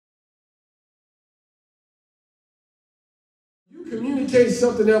Communicate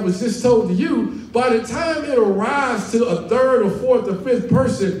something that was just told to you, by the time it arrives to a third or fourth or fifth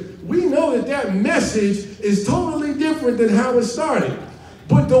person, we know that that message is totally different than how it started.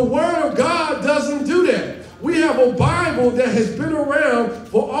 But the Word of God doesn't do that. We have a Bible that has been around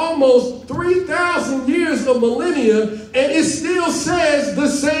for almost 3,000 years of millennia, and it still says the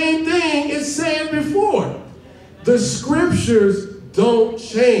same thing it said before. The scriptures don't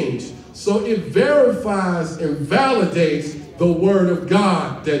change. So it verifies and validates the Word of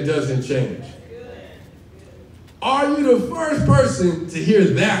God that doesn't change. Are you the first person to hear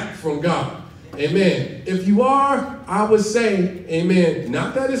that from God? Amen. If you are, I would say, amen,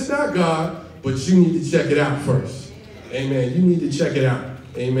 not that it's not God, but you need to check it out first. Amen. You need to check it out.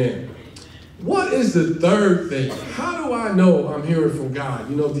 Amen. What is the third thing? How do I know I'm hearing from God?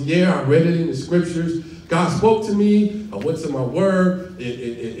 You know, Dierre, I read it in the scriptures. God spoke to me. I went to my word.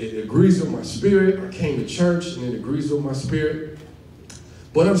 It agrees with my spirit. I came to church and it agrees with my spirit.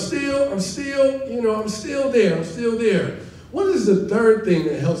 But I'm still there. I'm still there. What is the third thing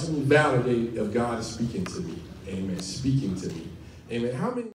that helps me validate if God is speaking to me? Amen. Speaking to me. Amen. How many